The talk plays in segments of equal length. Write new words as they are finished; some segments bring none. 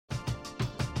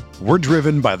We're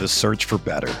driven by the search for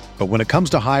better. But when it comes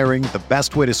to hiring, the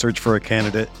best way to search for a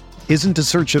candidate isn't to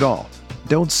search at all.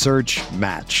 Don't search,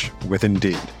 match with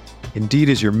Indeed. Indeed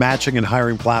is your matching and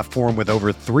hiring platform with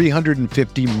over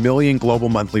 350 million global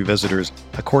monthly visitors,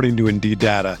 according to Indeed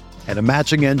data, and a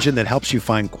matching engine that helps you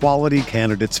find quality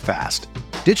candidates fast.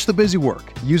 Ditch the busy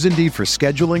work. Use Indeed for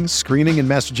scheduling, screening, and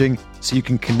messaging so you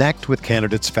can connect with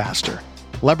candidates faster.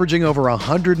 Leveraging over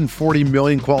 140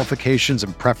 million qualifications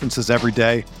and preferences every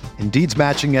day, Indeed's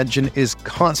matching engine is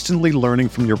constantly learning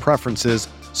from your preferences,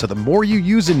 so the more you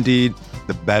use Indeed,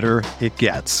 the better it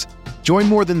gets. Join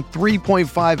more than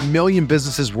 3.5 million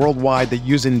businesses worldwide that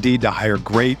use Indeed to hire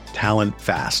great talent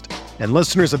fast. And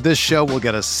listeners of this show will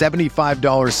get a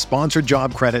 $75 sponsored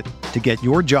job credit to get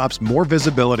your jobs more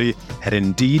visibility at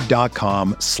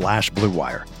Indeed.com/Blue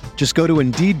Wire. Just go to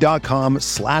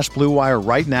Indeed.com/Blue Wire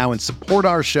right now and support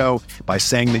our show by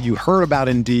saying that you heard about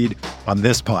Indeed on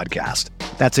this podcast.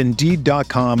 That's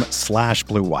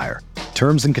Indeed.com/Blue Wire.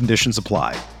 Terms and conditions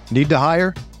apply. Need to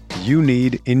hire? You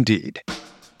need Indeed.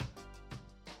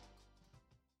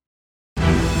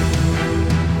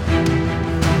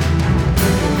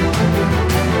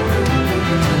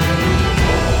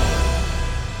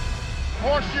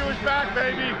 Horseshoe is back,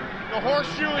 baby. The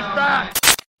horseshoe is back.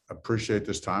 I appreciate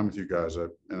this time with you guys,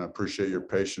 and I appreciate your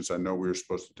patience. I know we were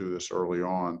supposed to do this early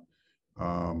on.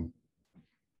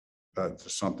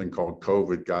 Something called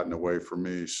COVID got in the way for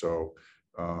me. So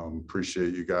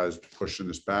appreciate you guys pushing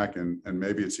this back, and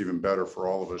maybe it's even better for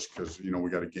all of us because, you know, we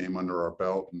got a game under our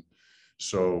belt. And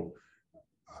so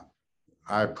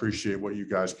I appreciate what you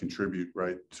guys contribute,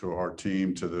 right, to our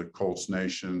team, to the Colts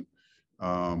Nation.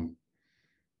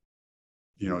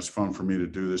 You know, it's fun for me to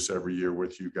do this every year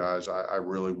with you guys. I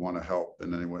really want to help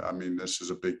in any way. I mean, this is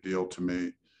a big deal to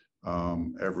me.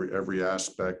 Every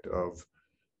aspect of,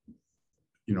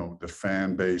 you know, the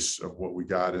fan base of what we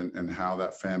got and how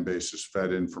that fan base is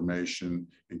fed information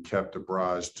and kept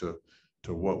abreast to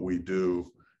what we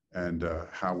do and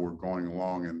how we're going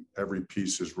along. And every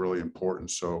piece is really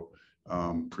important. So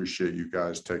appreciate you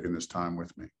guys taking this time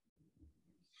with me.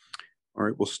 All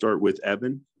right, we'll start with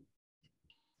Evan.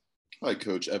 Hi,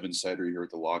 Coach. Evan Sider here with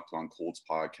the Locked On Colts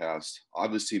podcast.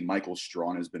 Obviously, Michael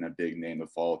Strawn has been a big name to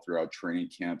follow throughout training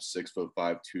camp. 6'5",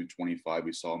 225.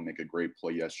 We saw him make a great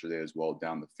play yesterday as well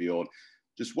down the field.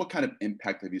 Just what kind of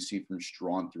impact have you seen from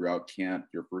Strawn throughout camp?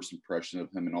 Your first impression of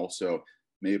him, and also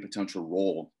maybe a potential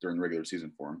role during the regular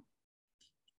season for him.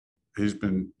 He's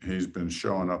been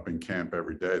showing up in camp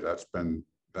every day. That's been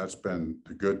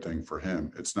the good thing for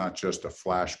him. It's not just a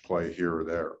flash play here or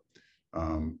there.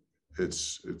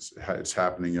 It's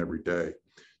happening every day.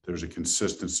 There's a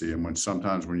consistency. And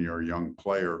sometimes when you're a young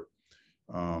player,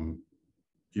 you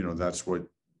know, that's what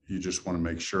you just want to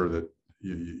make sure that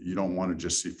you don't want to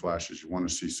just see flashes. You want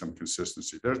to see some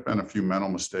consistency. There's been a few mental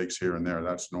mistakes here and there.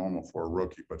 That's normal for a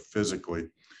rookie, but physically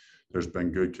there's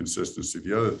been good consistency.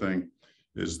 The other thing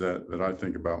is that I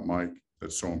think about Mike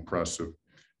that's so impressive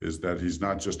is that he's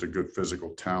not just a good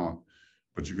physical talent,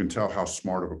 but you can tell how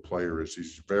smart of a player is.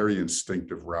 He's a very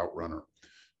instinctive route runner.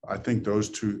 I think those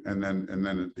two, and then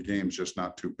the game's just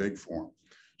not too big for him.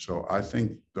 So I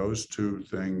think those three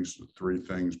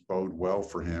things bode well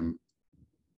for him,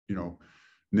 you know,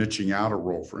 niching out a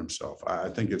role for himself. I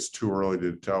think it's too early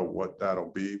to tell what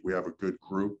that'll be. We have a good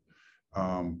group,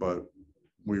 but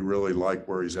we really like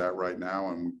where he's at right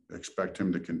now and expect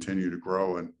him to continue to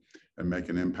grow and make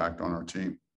an impact on our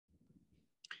team.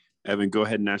 Evan, go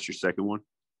ahead and ask your second one.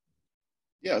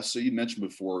 Yeah, so you mentioned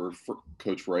before,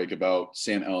 Coach Reich, about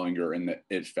Sam Ehlinger and the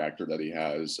it factor that he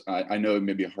has. I know it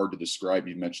may be hard to describe.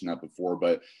 You mentioned that before,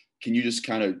 but can you just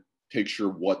kind of picture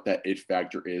what that it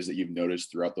factor is that you've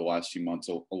noticed throughout the last few months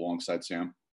alongside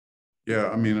Sam? Yeah,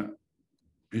 I mean,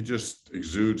 he just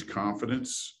exudes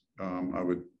confidence. I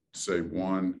would say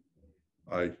one,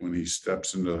 like when he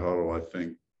steps into the huddle, I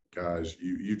think, guys,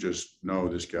 you just know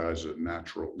this guy's a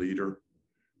natural leader.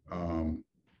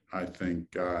 I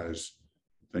think guys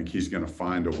think he's going to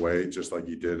find a way, just like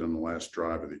he did on the last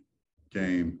drive of the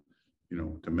game, you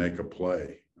know, to make a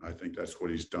play. I think that's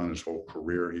what he's done his whole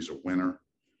career. He's a winner.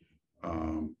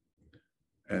 And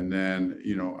then,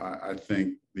 you know, I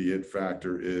think the it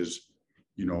factor is,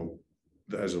 you know,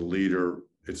 as a leader,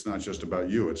 it's not just about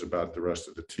you, it's about the rest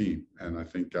of the team. And I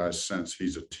think guys sense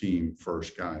he's a team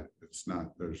first guy.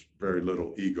 There's very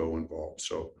little ego involved.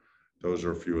 So those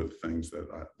are a few of the things that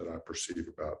I perceive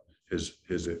about his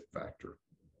it factor.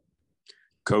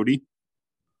 Cody.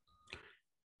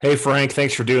 Hey, Frank,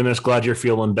 thanks for doing this. Glad you're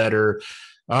feeling better.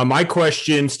 My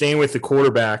question, staying with the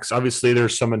quarterbacks, obviously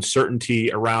there's some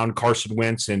uncertainty around Carson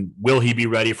Wentz and will he be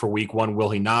ready for week one? Will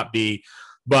he not be?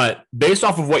 But based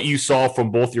off of what you saw from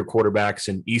both your quarterbacks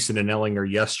in Eason and Ellinger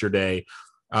yesterday,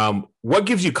 what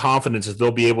gives you confidence that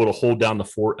they'll be able to hold down the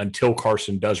fort until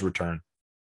Carson does return?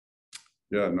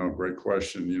 Yeah, no, great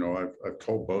question. You know, I've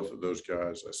told both of those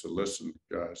guys, I said, listen,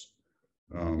 guys,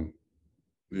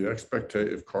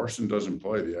 if Carson doesn't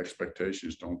play, the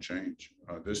expectations don't change.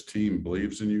 This team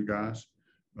believes in you guys.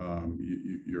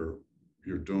 You're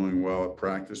doing well at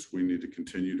practice. We need to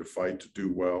continue to fight to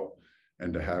do well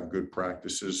and to have good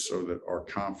practices so that our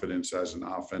confidence as an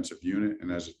offensive unit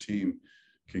and as a team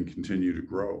can continue to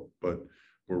grow. But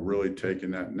we're really taking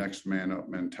that next man up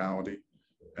mentality.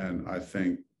 And I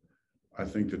think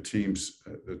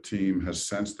the team has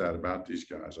sensed that about these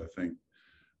guys. I think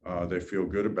they feel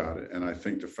good about it. And I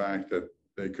think the fact that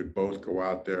they could both go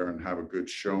out there and have a good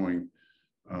showing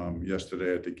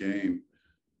yesterday at the game,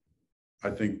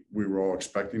 I think we were all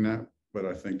expecting that. But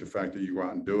I think the fact that you go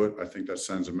out and do it, I think that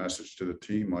sends a message to the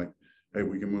team like, hey,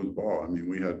 we can move the ball. I mean,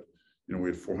 we had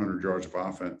 400 yards of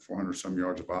offense, 400 some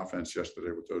yards of offense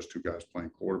yesterday with those two guys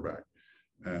playing quarterback.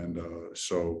 And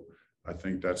so I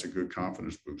think that's a good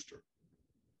confidence booster.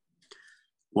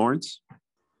 Lawrence?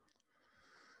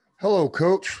 Hello,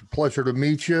 Coach. Pleasure to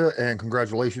meet you, and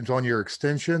congratulations on your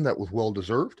extension. That was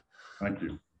well-deserved. Thank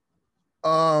you.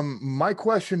 My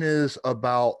question is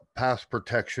about pass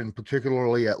protection,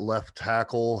 particularly at left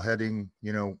tackle, heading,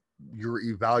 your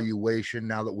evaluation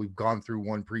now that we've gone through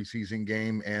one preseason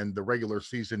game and the regular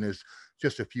season is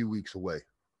just a few weeks away.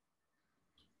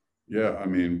 Yeah, I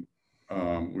mean,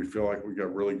 we feel like we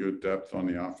got really good depth on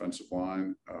the offensive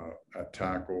line at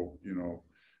tackle. You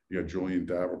got Julian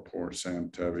Davenport, Sam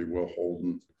Tevy, Will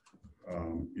Holden,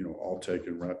 all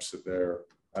taking reps at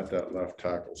that left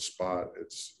tackle spot.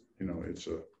 It's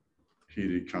a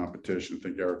heated competition. I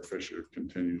think Eric Fisher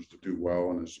continues to do well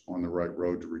and is on the right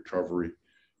road to recovery.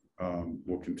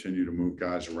 We'll continue to move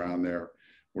guys around there.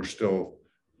 We're still,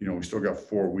 we still got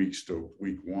 4 weeks to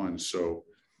week 1. So,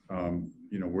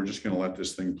 we're just going to let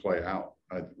this thing play out.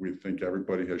 We think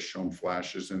everybody has shown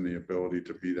flashes in the ability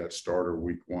to be that starter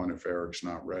week 1 if Eric's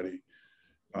not ready.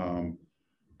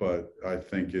 But I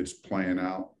think it's playing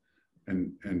out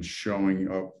and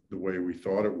showing up the way we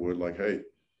thought it would. Like, hey,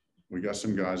 we got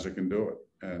some guys that can do it.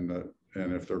 And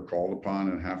if they're called upon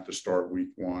and have to start week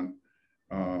 1,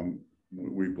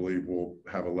 we believe we'll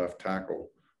have a left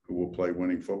tackle who will play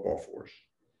winning football for us.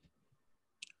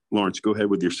 Lawrence, go ahead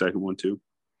with your second one too.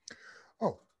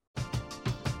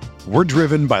 We're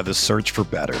driven by the search for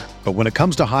better. But when it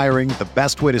comes to hiring, the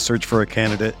best way to search for a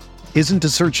candidate isn't to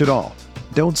search at all.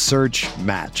 Don't search,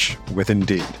 match with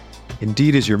Indeed.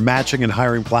 Indeed is your matching and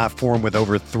hiring platform with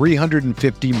over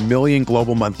 350 million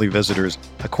global monthly visitors,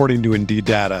 according to Indeed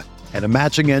data, and a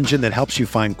matching engine that helps you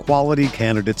find quality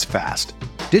candidates fast.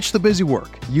 Ditch the busy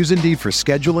work. Use Indeed for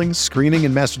scheduling, screening,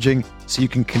 and messaging so you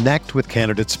can connect with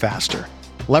candidates faster.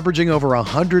 Leveraging over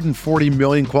 140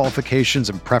 million qualifications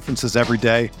and preferences every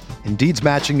day, Indeed's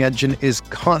matching engine is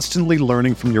constantly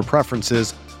learning from your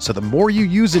preferences, so the more you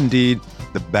use Indeed,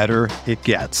 the better it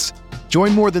gets.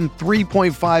 Join more than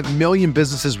 3.5 million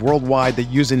businesses worldwide that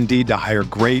use Indeed to hire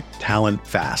great talent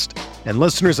fast. And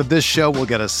listeners of this show will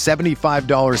get a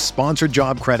 $75 sponsored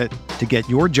job credit to get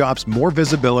your jobs more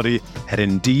visibility at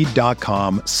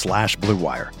Indeed.com/Blue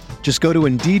Wire. Just go to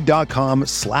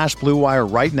Indeed.com/Blue Wire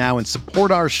right now and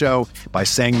support our show by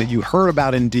saying that you heard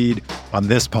about Indeed on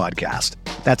this podcast.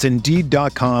 That's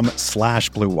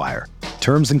Indeed.com/Blue Wire.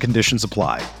 Terms and conditions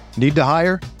apply. Need to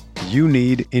hire? You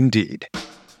need Indeed.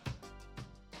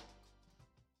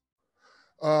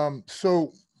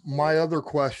 So my other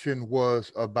question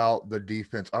was about the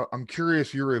defense. I'm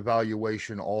curious your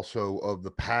evaluation also of the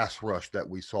pass rush that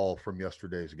we saw from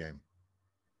yesterday's game.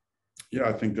 Yeah,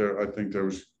 I think there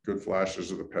was good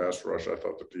flashes of the pass rush. I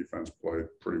thought the defense played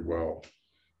pretty well.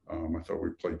 I thought we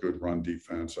played good run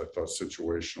defense. I thought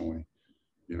situationally,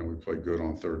 we played good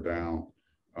on third down.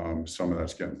 Some of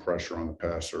that's getting pressure on the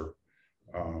passer.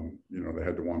 They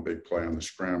had the one big play on the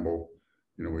scramble.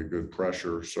 We had good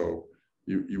pressure. So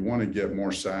you want to get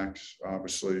more sacks.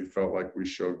 Obviously, felt like we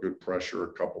showed good pressure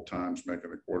a couple times,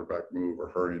 making the quarterback move or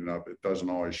hurrying up. It doesn't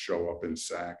always show up in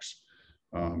sacks.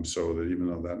 So that even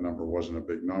though that number wasn't a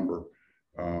big number,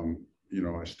 I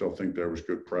still think there was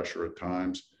good pressure at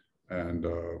times. And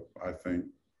I think,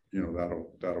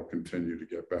 that'll continue to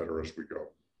get better as we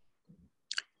go.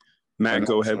 Matt, and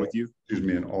go also, ahead with you. Excuse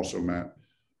me. And also, Matt,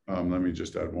 let me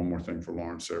just add one more thing for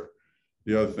Lawrence there.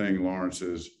 The other thing, Lawrence,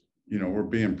 is, we're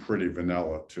being pretty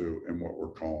vanilla too in what we're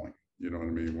calling. You know what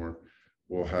I mean?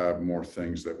 We'll have more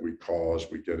things that we call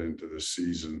as we get into the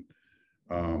season.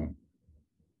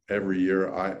 Every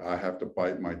year I have to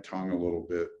bite my tongue a little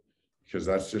bit because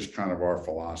that's just kind of our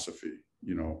philosophy.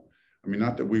 I mean,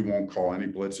 not that we won't call any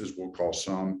blitzes, we'll call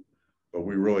some, but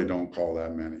we really don't call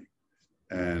that many.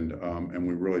 And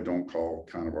we really don't call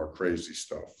kind of our crazy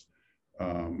stuff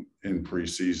in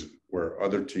preseason, where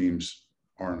other teams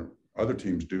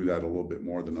do that a little bit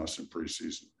more than us in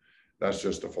preseason. That's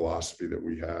just a philosophy that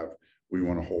we have. We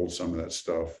want to hold some of that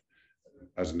stuff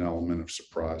as an element of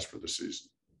surprise for the season.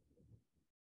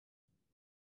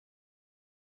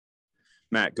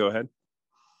 Matt, go ahead.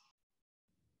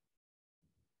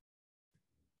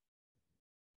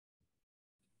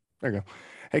 There you go.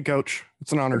 Hey, Coach.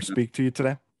 It's an honor to speak to you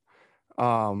today.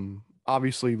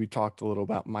 Obviously, we talked a little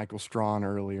about Michael Strawn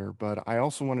earlier, but I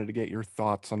also wanted to get your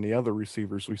thoughts on the other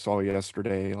receivers we saw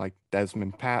yesterday, like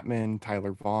Desmond Patman,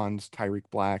 Tyler Vaughns, Tyreek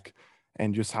Black,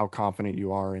 and just how confident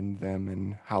you are in them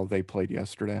and how they played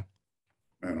yesterday.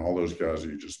 And all those guys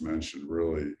that you just mentioned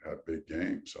really had big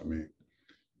games. I mean,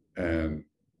 and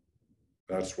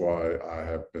that's why I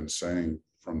have been saying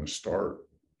from the start,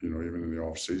 even in the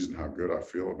offseason, how good I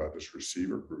feel about this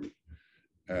receiver group.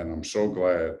 And I'm so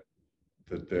glad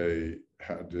that they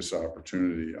had this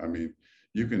opportunity. I mean,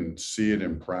 you can see it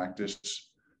in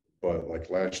practice, but like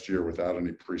last year without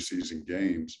any preseason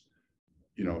games,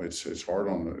 it's hard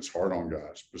on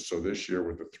guys. But so this year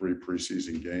with the 3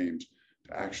 preseason games,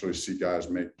 to actually see guys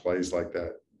make plays like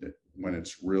that when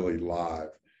it's really live,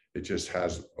 it just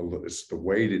has it's the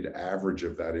weighted average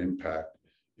of that impact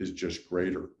is just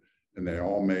greater. And they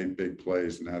all made big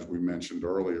plays. And as we mentioned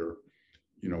earlier,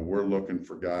 we're looking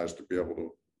for guys to be able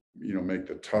to, make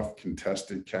the tough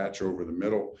contested catch over the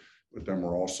middle, but then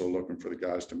we're also looking for the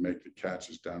guys to make the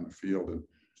catches down the field. And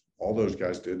all those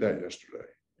guys did that yesterday.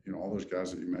 All those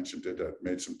guys that you mentioned did that,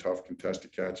 made some tough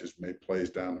contested catches, made plays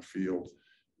down the field.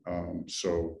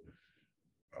 So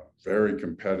very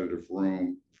competitive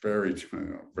room, very,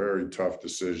 very tough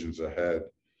decisions ahead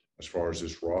as far as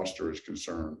this roster is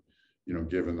concerned,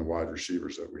 given the wide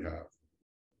receivers that we have.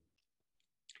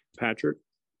 Patrick?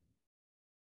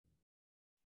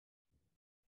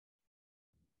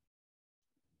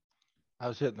 I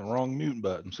was hitting the wrong mute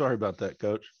button. Sorry about that,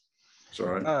 Coach.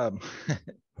 Sorry.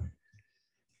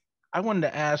 I wanted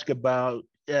to ask about,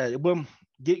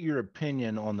 get your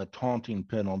opinion on the taunting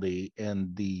penalty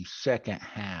in the second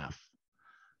half.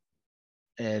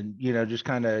 And, just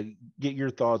kind of get your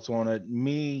thoughts on it.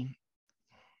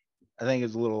 I think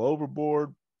it's a little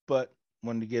overboard, but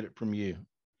wanted to get it from you.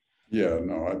 Yeah,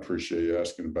 no, I appreciate you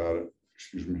asking about it.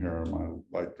 Excuse me here, my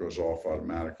light goes off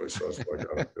automatically, so that's why I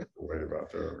got a bit of a wave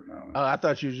out there now. Oh, I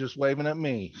thought you were just waving at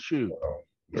me. Shoot. Oh,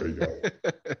 there you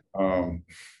go.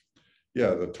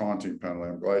 Yeah, the taunting penalty.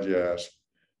 I'm glad you asked.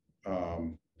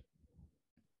 I'm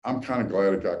kind of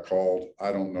glad it got called.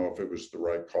 I don't know if it was the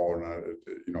right call or not,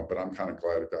 but I'm kind of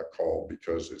glad it got called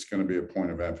because it's going to be a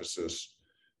point of emphasis.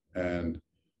 And,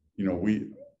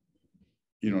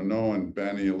 knowing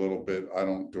Benny a little bit,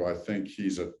 do I think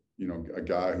he's a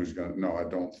guy who's no, I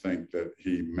don't think that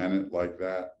he meant it like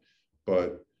that.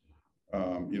 But,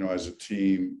 as a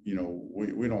team, we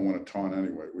don't want to taunt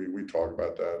anyway. We talk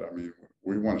about that. I mean,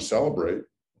 we want to celebrate,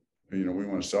 we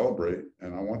want to celebrate.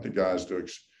 And I want the guys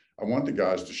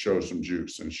to show some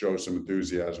juice and show some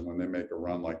enthusiasm when they make a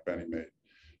run like Benny made.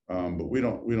 But we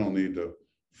don't need to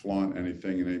flaunt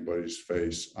anything in anybody's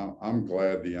face. I'm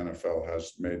glad the NFL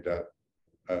has made that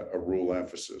a rule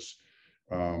emphasis.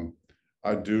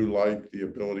 I do like the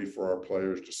ability for our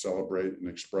players to celebrate and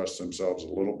express themselves a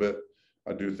little bit.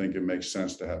 I do think it makes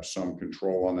sense to have some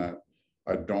control on that.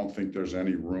 I don't think there's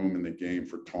any room in the game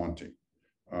for taunting.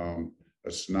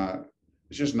 It's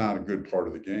just not a good part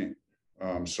of the game.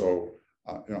 So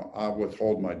I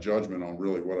withhold my judgment on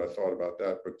really what I thought about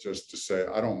that, but just to say,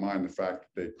 I don't mind the fact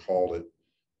that they called it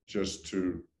just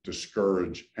to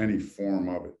discourage any form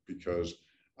of it, because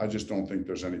I just don't think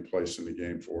there's any place in the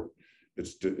game for it.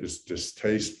 It's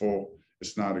distasteful.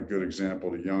 It's not a good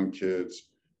example to young kids.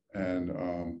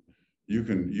 And you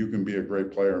can be a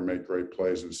great player and make great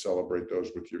plays and celebrate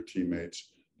those with your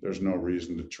teammates. There's no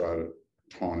reason to try to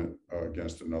taunt it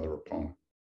against another opponent.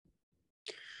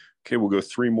 Okay, we'll go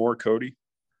 3 more. Cody.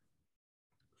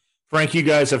 Frank, you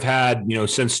guys have had,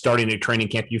 since starting a training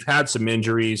camp, you've had some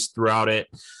injuries throughout it.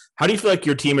 How do you feel like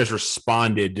your team has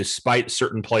responded despite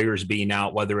certain players being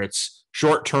out, whether it's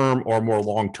short-term or more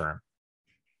long-term?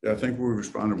 Yeah, I think we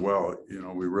responded well.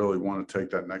 We really want to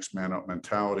take that next man up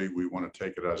mentality. We want to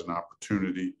take it as an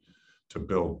opportunity to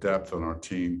build depth on our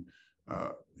team.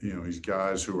 These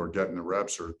guys who are getting the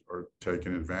reps are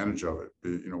taking advantage of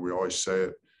it. We always say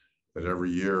it, that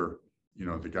every year,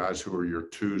 the guys who are your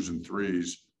 2s and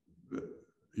 3s,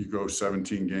 you go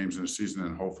 17 games in a season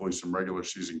and hopefully some regular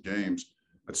season games.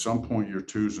 At some point, your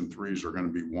 2s and 3s are going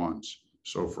to be 1s.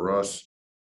 So for us,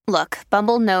 Look,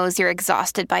 Bumble knows you're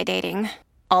exhausted by dating.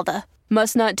 All the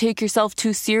must not take yourself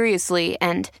too seriously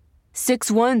and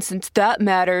 6'1" since that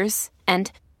matters.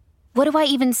 And what do I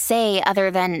even say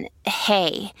other than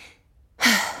hey?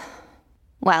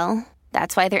 Well,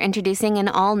 that's why they're introducing an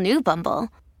all-new Bumble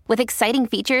with exciting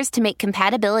features to make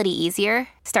compatibility easier,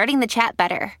 starting the chat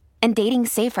better, and dating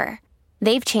safer.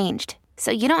 They've changed, so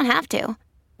you don't have to.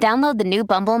 Download the new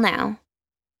Bumble now.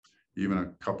 Even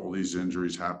a couple of these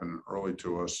injuries happen early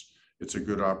to us. It's a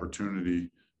good opportunity,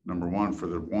 number one, for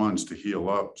the ones to heal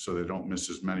up so they don't miss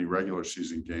as many regular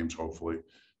season games, hopefully.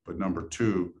 But number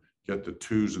two, get the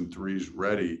 2s and 3s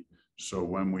ready. So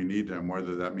when we need them,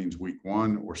 whether that means week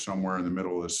 1 or somewhere in the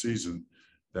middle of the season,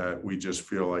 that we just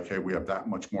feel like, hey, we have that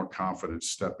much more confidence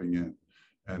stepping in.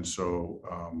 And so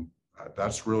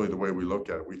that's really the way we look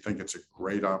at it. We think it's a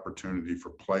great opportunity for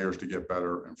players to get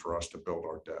better and for us to build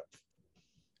our depth.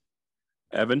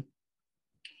 Evan?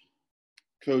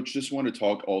 Coach, just want to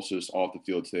talk also off the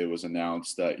field today. It was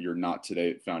announced that your Not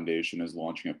Today Foundation is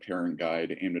launching a parent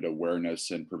guide aimed at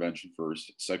awareness and prevention for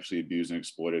sexually abused and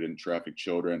exploited and trafficked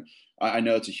children. I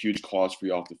know it's a huge cost for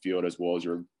you off the field as well as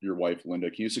your wife,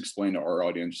 Linda. Can you just explain to our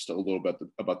audience just a little bit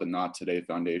about the Not Today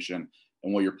Foundation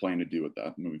and what you're planning to do with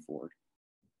that moving forward?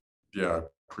 Yeah, I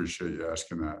appreciate you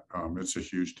asking that. It's a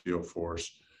huge deal for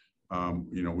us.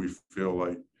 We feel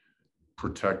like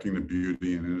protecting the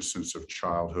beauty and innocence of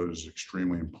childhood is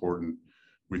extremely important.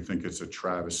 We think it's a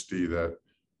travesty that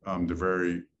the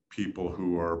very people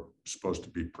who are supposed to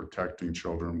be protecting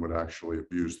children would actually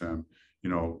abuse them.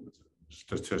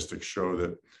 Statistics show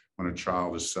that when a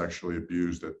child is sexually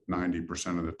abused, that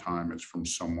 90% of the time it's from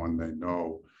someone they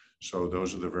know. So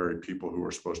those are the very people who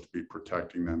are supposed to be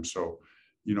protecting them. So,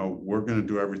 we're going to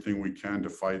do everything we can to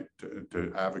fight,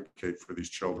 to advocate for these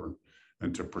children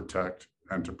and to protect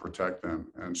them.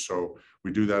 And so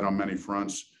we do that on many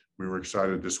fronts. We were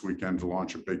excited this weekend to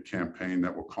launch a big campaign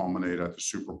that will culminate at the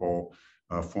Super Bowl,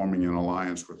 forming an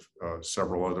alliance with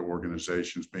several other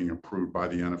organizations being approved by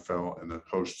the NFL and the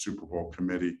host Super Bowl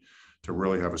committee to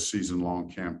really have a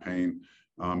season-long campaign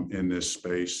in this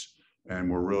space. And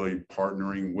we're really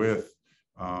partnering with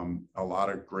a lot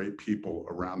of great people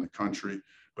around the country,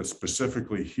 but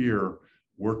specifically here,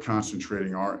 we're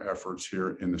concentrating our efforts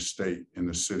here in the state, in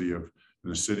the city of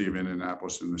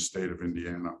Indianapolis, in the state of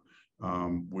Indiana.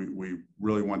 We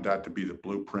really want that to be the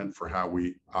blueprint for how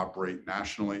we operate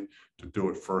nationally, to do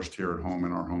it first here at home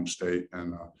in our home state.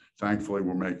 And thankfully,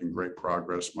 we're making great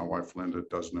progress. My wife, Linda,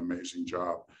 does an amazing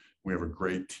job. We have a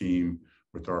great team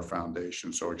with our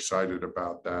foundation. So excited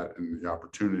about that and the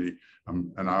opportunity.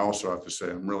 And I also have to say,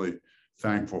 I'm really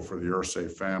thankful for the Irsay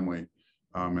family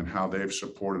and how they've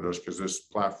supported us, because this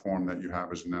platform that you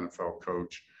have as an NFL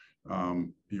coach,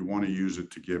 you want to use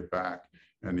it to give back.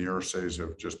 And the Irsays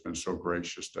have just been so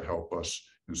gracious to help us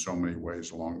in so many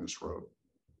ways along this road.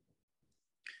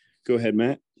 Go ahead,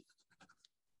 Matt.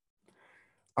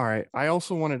 All right. I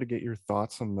also wanted to get your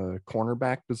thoughts on the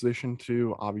cornerback position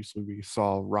too. Obviously, we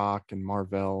saw Rock and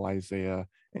Marvell, Isaiah,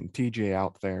 and TJ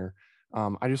out there.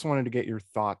 I just wanted to get your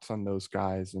thoughts on those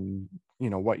guys and,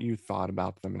 what you thought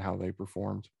about them and how they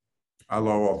performed. I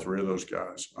love all three of those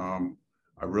guys.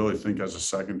 I really think as a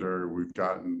secondary, we've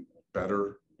gotten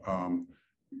better.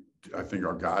 I think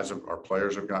our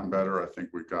players have gotten better. I think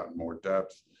we've gotten more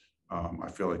depth. I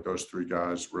feel like those three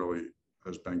guys really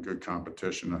has been good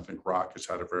competition. I think Rock has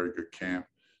had a very good camp.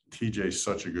 TJ's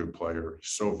such a good player.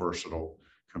 He's so versatile,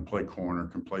 can play corner,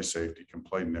 can play safety, can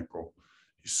play nickel.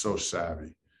 He's so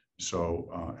savvy.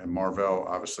 So, and Marvell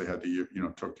obviously had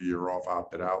took the year off,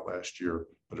 opted out last year,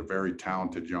 but a very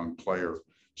talented young player.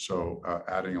 So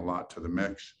adding a lot to the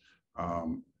mix.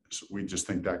 So we just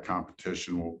think that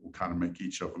competition will kind of make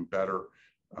each of them better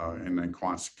and then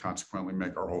consequently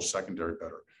make our whole secondary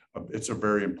better. It's a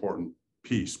very important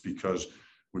piece because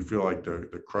we feel like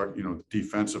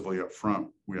defensively up front,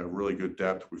 we have really good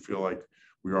depth. We feel like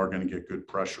we are going to get good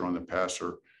pressure on the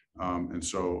passer. And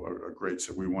so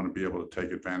we want to be able to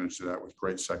take advantage of that with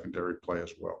great secondary play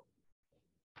as well.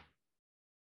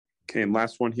 Okay, and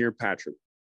last one here, Patrick.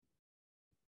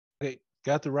 Okay,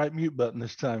 got the right mute button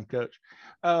this time, Coach.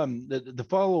 The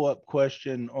follow-up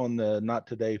question on the Not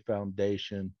Today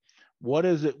Foundation, what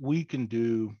is it we can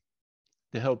do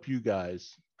to help you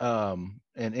guys? And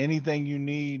anything you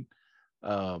need,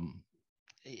 and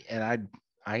I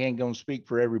ain't going to speak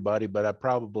for everybody, but I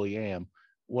probably am.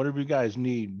 Whatever you guys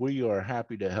need, we are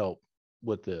happy to help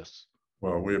with this.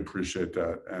 Well, we appreciate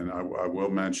that. And I will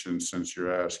mention, since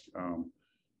you asked,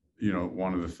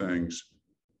 one of the things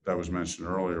that was mentioned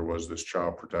earlier was this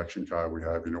child protection guide we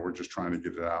have. We're just trying to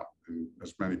get it out in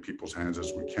as many people's hands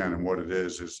as we can. And what it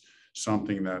is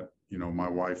something that, you know, my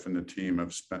wife and the team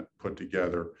have put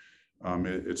together.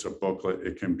 It's a booklet.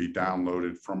 It can be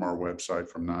downloaded from our website,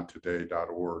 from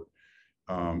nottoday.org.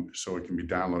 So it can be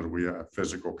downloaded. We have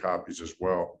physical copies as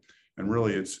well. And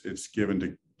really it's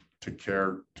given to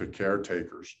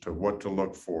caretakers, to what to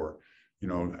look for, you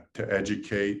know, to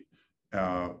educate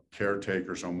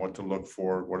caretakers on what to look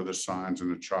for. What are the signs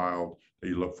in a child that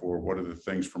you look for? What are the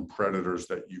things from predators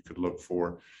that you could look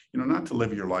for? You know, not to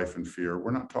live your life in fear.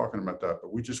 We're not talking about that,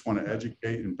 but we just want to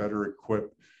educate and better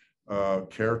equip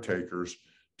caretakers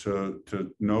to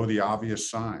know the obvious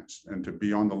signs and to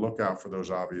be on the lookout for those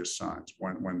obvious signs.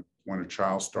 When a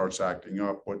child starts acting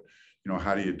up,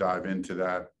 how do you dive into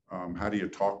that? How do you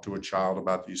talk to a child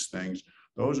about these things?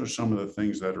 Those are some of the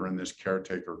things that are in this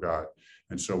caretaker guide.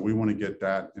 And so we want to get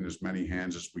that in as many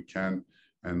hands as we can.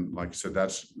 And like I said,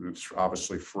 it's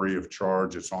obviously free of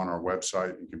charge. It's on our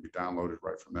website and can be downloaded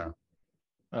right from there.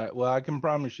 All right. Well, I can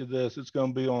promise you this, it's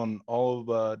going to be on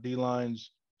all of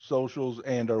D-Line's socials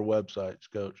and our websites,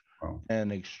 Coach. Oh.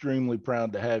 And extremely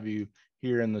proud to have you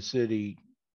here in the city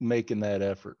making that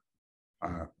effort.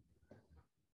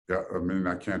 Yeah, I mean,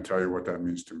 I can't tell you what that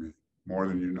means to me, more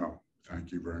than you know.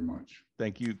 Thank you very much.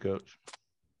 Thank you, Coach.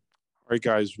 All right,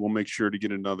 guys, we'll make sure to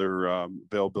get another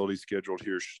availability scheduled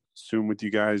here soon with you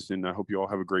guys, and I hope you all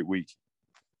have a great week.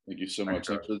 Thank you so much.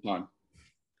 Thanks for the time.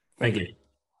 Thank you.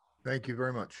 Thank you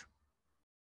very much.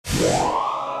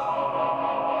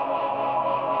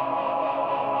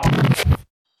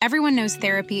 Everyone knows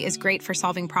therapy is great for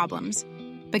solving problems,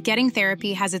 but getting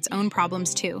therapy has its own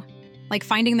problems too, like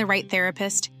finding the right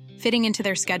therapist, fitting into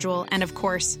their schedule, and of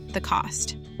course, the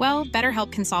cost. Well,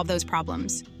 BetterHelp can solve those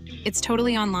problems. It's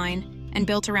totally online and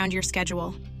built around your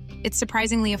schedule. It's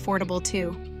surprisingly affordable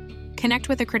too. Connect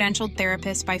with a credentialed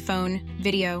therapist by phone,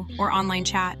 video, or online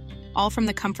chat, all from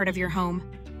the comfort of your home.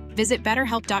 Visit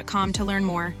BetterHelp.com to learn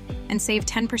more and save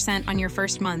 10% on your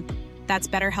first month. That's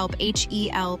BetterHelp,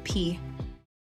 H-E-L-P.